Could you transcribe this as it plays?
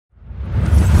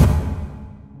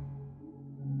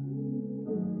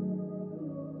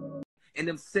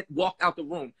and then walk out the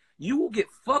room. You will get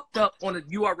fucked up on a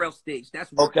URL stage.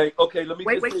 That's one. Okay, let me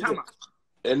wait, time out.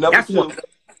 And number two. One.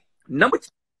 Number two.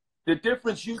 The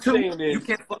difference you saying is you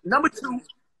can't. Number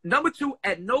two.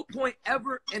 At no point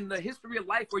ever in the history of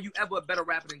life were you ever a better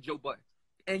rapper than Joe Budden.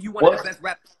 And you one of the best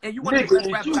rappers. And you one of the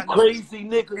best rappers I know. Crazy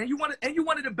nigga. And you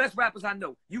one of the best rappers I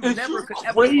know. You is never you could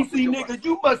crazy ever. Nigga.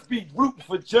 You must be rooting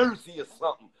for Jersey or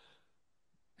something.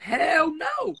 Hell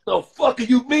no. The fuck are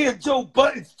you? Me and Joe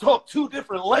Budden talk two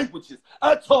different languages.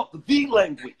 I talk the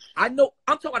language. I know.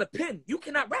 I'm talking about a pen. You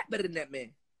cannot rap better than that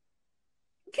man.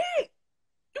 You can't.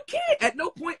 You can't. At no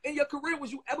point in your career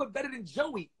was you ever better than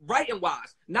Joey, writing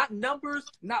wise. Not numbers,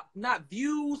 not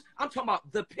views. I'm talking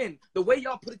about the pen. The way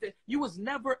y'all put it there. You was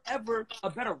never ever a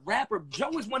better rapper.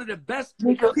 Joe is one of the best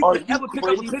people to ever pick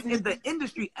up a pen in the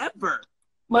industry ever.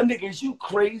 My nigga, is you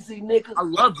crazy, nigga? I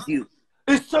love you.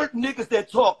 There's certain niggas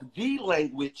that talk the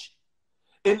language,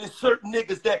 and there's certain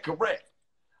niggas that correct.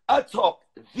 I talk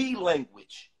the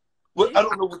language. Well, I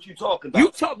don't know what you're talking about.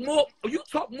 You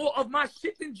talk more of my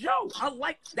shit than Joe.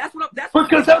 That's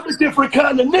because I'm a different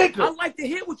kind of nigga. I like to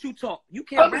hear what you talk. You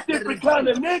can't rap I'm a different kind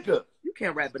of nigga. You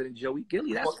can't rap better than Joey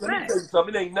Gillie. That's Let me tell you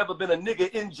something. It ain't never been a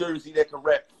nigga in Jersey that can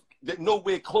rap that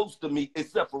nowhere close to me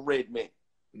except for Redman.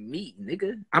 Me,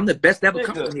 nigga. I'm the best ever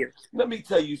come from here. Let me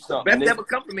tell you something. Best ever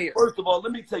come from here. First of all,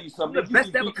 let me tell you something. I'm the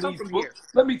best ever come from here.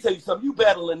 Let me tell you something. You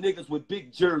battling niggas with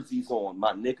big jerseys on,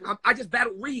 my nigga. I just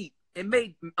battled Reed and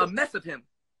made a mess of him.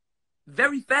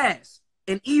 Very fast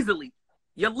and easily.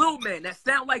 Your little man, that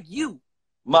sound like you.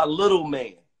 My little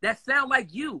man. That sound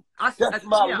like you. That's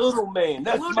my little man.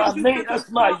 That's my man.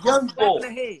 That's my young boy.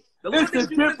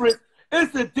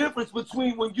 It's the difference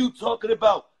between when you talking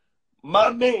about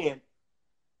my man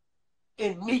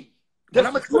and me.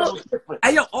 That's a total difference.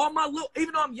 Hey, yo, all my little,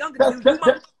 even though I'm younger than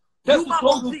you, that's a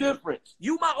total difference.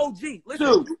 You my OG.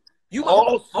 Listen, dude,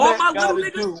 all my little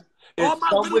niggas do is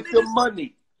come with the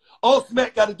money. All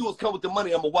Smack got to do is come with the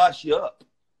money. I'm gonna wash you up.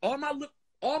 I'm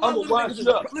gonna wash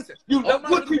you up. Listen,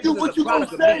 what you gonna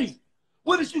say?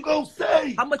 What is you gonna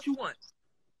say? How much you want?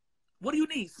 What do you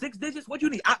need? 6 digits? What do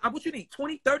you need? What you need?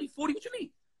 20, 30, 40? What you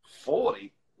need?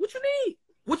 40. What you need?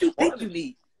 What you think you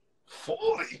need?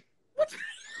 40.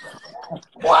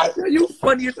 What? You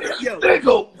funny as hell, yo.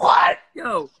 Nigga, what?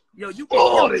 Yo, you get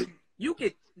 40.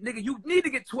 Nigga, you need to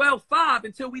get 12.5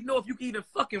 until we know if you can even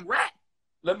fucking rap.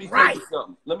 Let me tell you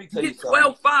something. Let me tell you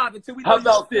something. 12.5 until we know. How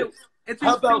about this?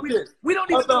 How about this? We don't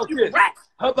even know if you can rap.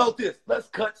 How about this? Let's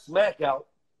cut Smack out.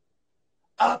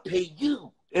 I'll pay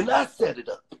you, and I set it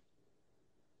up.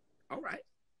 All right.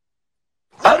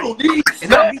 I don't need Smack.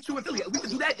 And I'll beat you in Philly. We can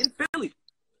do that in Philly.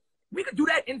 We can do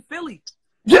that in Philly.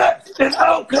 Yes, and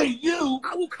I'll pay you.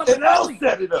 I will come and I'll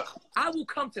set it up. I will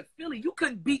come to Philly. You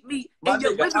couldn't beat me in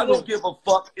your living room. I don't give a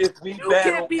fuck if we battle. You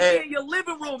can't beat me in your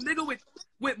living room, nigga.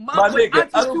 With my nigga,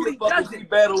 I don't give a fuck if we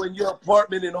battle in your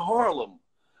apartment in Harlem.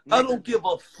 Nigga. I don't give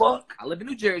a fuck. I live in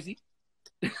New Jersey.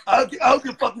 I don't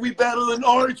give a fuck if we battle in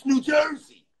Orange, New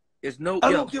Jersey. There's no.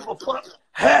 I don't give a fuck.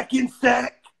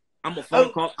 Hackensack. I'm a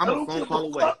phone call. I'm a phone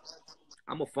call away.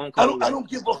 I'm a phone call away. I don't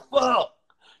give a fuck.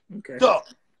 Okay. Duh.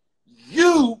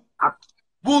 You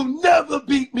will never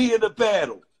beat me in a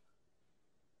battle.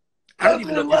 I don't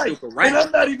even know if you're and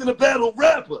I'm not even a battle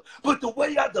rapper. But the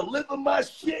way I deliver my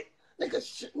shit,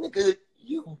 nigga,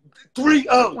 you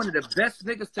 3-0. One of the best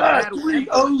niggas to battle.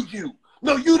 3-0 you.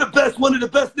 No, you the best. One of the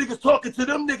best niggas talking to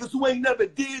them niggas who ain't never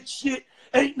did shit,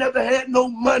 ain't never had no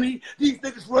money. These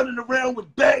niggas running around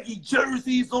with baggy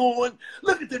jerseys on.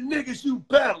 Look at the niggas you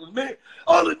battling, man.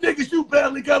 All the niggas you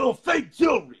battling got on fake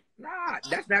jewelry. Nah,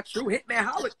 that's not true. Hitman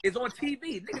Holler is on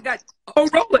TV. Nigga got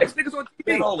Rolex. Niggas on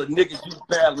TV. And all the niggas you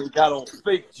battling got on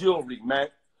fake jewelry, man.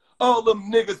 All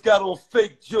them niggas got on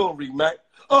fake jewelry, man.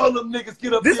 All them niggas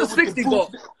get up there with 60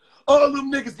 ball. All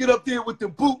them niggas get up there with the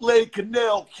bootleg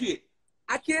canal kit.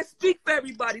 I can't speak for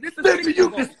everybody. This is 60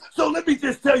 ball. So let me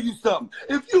just tell you something.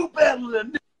 If you battle a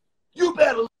nigga, you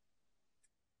battle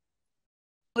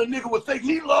a nigga with fake,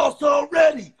 he lost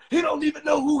already. He don't even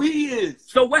know who he is.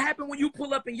 So what happened when you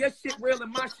pull up and your shit real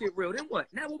and my shit real? Then what?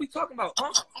 Now what we talking about,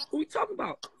 huh? What we talking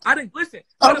about? I didn't listen.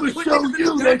 I will show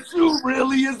you that you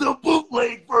really is a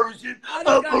bootleg version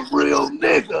of a real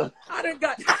nigga. I done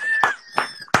got.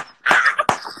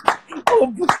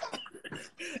 Oh,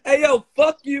 hey yo,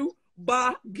 fuck you.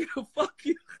 Bye. Fuck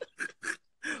you.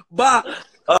 Bye.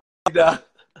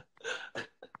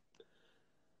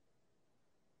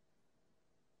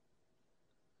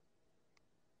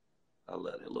 I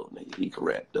love that little nigga. He can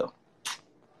rap though.